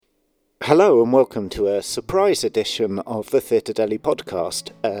Hello and welcome to a surprise edition of the Theatre Delhi podcast.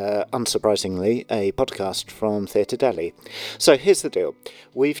 Unsurprisingly, a podcast from Theatre Delhi. So here's the deal.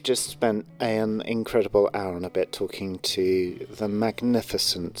 We've just spent an incredible hour and a bit talking to the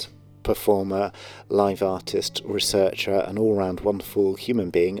magnificent performer, live artist, researcher and all-round wonderful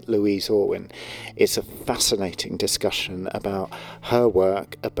human being, Louise Orwin. It's a fascinating discussion about her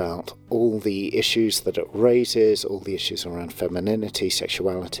work, about all the issues that it raises, all the issues around femininity,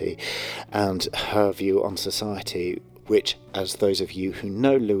 sexuality, and her view on society, which, as those of you who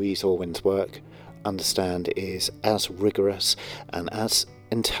know Louise Orwin's work understand, is as rigorous and as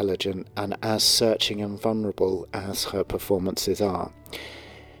intelligent and as searching and vulnerable as her performances are.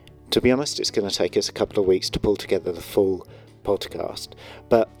 To be honest, it's going to take us a couple of weeks to pull together the full podcast.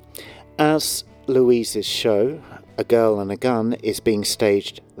 But as Louise's show, A Girl and a Gun, is being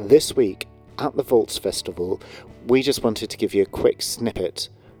staged this week at the Vaults Festival, we just wanted to give you a quick snippet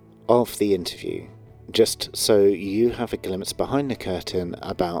of the interview, just so you have a glimpse behind the curtain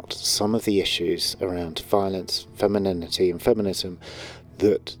about some of the issues around violence, femininity and feminism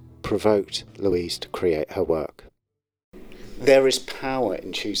that provoked Louise to create her work. There is power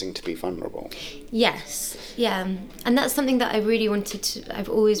in choosing to be vulnerable. Yes, yeah. And that's something that I've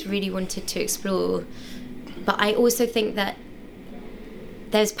always really wanted to explore. But I also think that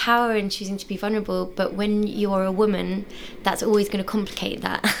there's power in choosing to be vulnerable, but when you're a woman, that's always going to complicate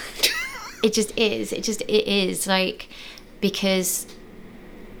that. It just is. It is, like, because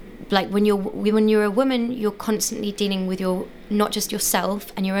like when you're a woman, you're constantly dealing with not just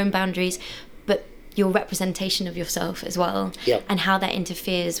yourself and your own boundaries, but your representation of yourself as well. Yep. And how that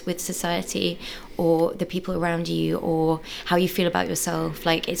interferes with society or the people around you or how you feel about yourself.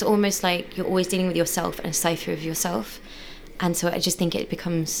 Like, it's almost like you're always dealing with yourself and a cipher of yourself. And so I just think it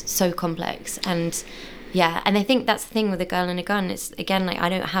becomes so complex. And yeah, and I think that's the thing with A Girl and a Gun. It's, again, like, I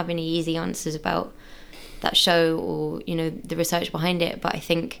don't have any easy answers about that show or, you know, the research behind it, but I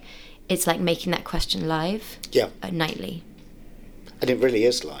think it's like making that question live. Yeah. Nightly. And it really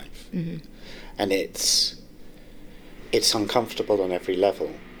is live. Mm-hmm. And it's uncomfortable on every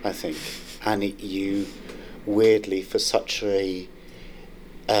level, I think. And you, weirdly, for such a,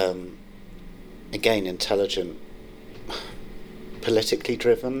 again, intelligent, politically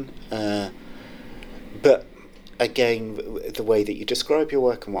driven, but again, the way that you describe your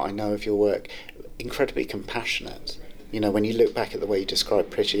work and what I know of your work, incredibly compassionate. You know, when you look back at the way you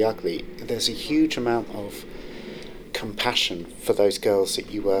describe Pretty Ugly, there's a huge amount of compassion for those girls that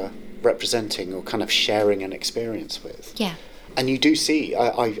you were representing or kind of sharing an experience with. Yeah. And you do see,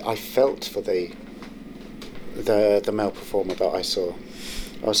 I felt for the male performer that I saw.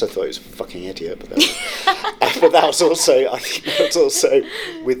 I also thought he was a fucking idiot, but that was also, I think that was also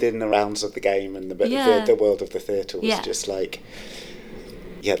within the rounds of the game and the world of the theatre was just like,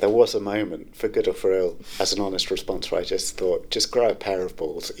 yeah, there was a moment, for good or for ill, as an honest response, where I just thought, just grow a pair of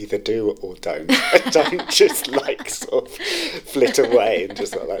balls, either do or don't. Don't just like sort of flit away and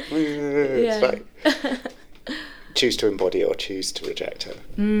just sort of like, it's like, choose to embody or choose to reject her.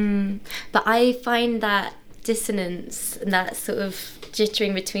 But I find that dissonance and that sort of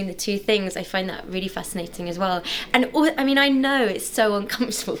jittering between the two things, I find that really fascinating as well. And I mean, I know it's so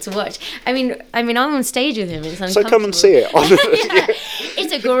uncomfortable to watch. I mean, I'm on stage with him. It's uncomfortable. So come and see it. Yeah.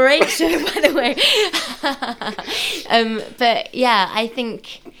 It's a great show, by the way. But yeah, I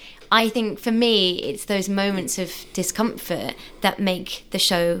think for me, it's those moments of discomfort that make the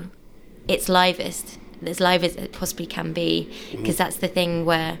show its livest. As live as it possibly can be, because that's the thing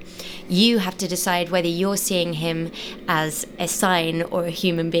where you have to decide whether you're seeing him as a sign or a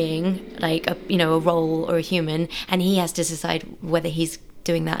human being, like a role or a human, and he has to decide whether he's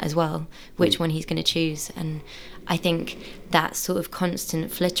doing that as well, which one he's going to choose. And I think that sort of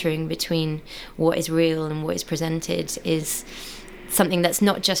constant flittering between what is real and what is presented is something that's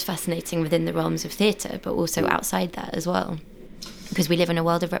not just fascinating within the realms of theatre, but also outside that as well, because we live in a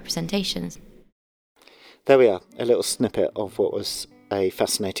world of representations. There we are, a little snippet of what was a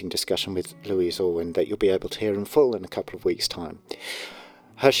fascinating discussion with Louise Orwin that you'll be able to hear in full in a couple of weeks' time.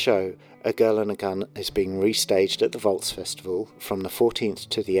 Her show, A Girl and a Gun, is being restaged at the Vaults Festival from the 14th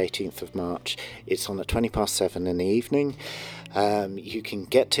to the 18th of March. It's on at 7:20 in the evening. You can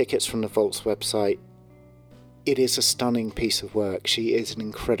get tickets from the Vaults website. It is a stunning piece of work. She is an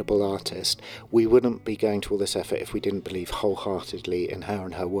incredible artist. We wouldn't be going to all this effort if we didn't believe wholeheartedly in her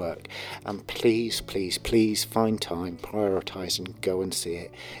and her work. And please, please, please find time, prioritise and go and see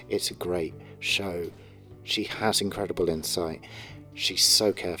it. It's a great show. She has incredible insight. She's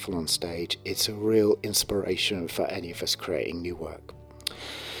so careful on stage. It's a real inspiration for any of us creating new work.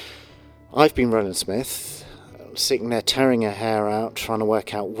 I've been Roland Smith. sitting there tearing her hair out, trying to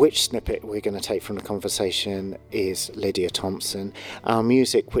work out which snippet we're going to take from the conversation, is Lydia Thompson. Our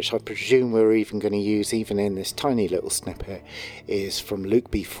music, which I presume we're even going to use even in this tiny little snippet, is from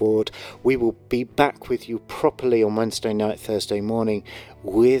Luke B. Ford. We will be back with you properly on Wednesday night, Thursday morning,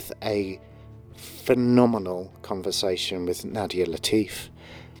 with a phenomenal conversation with Nadia Latif.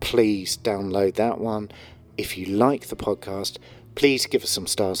 Please download that one. If you like the podcast, please give us some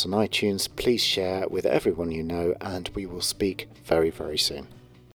stars on iTunes. Please share with everyone you know, and we will speak very, very soon.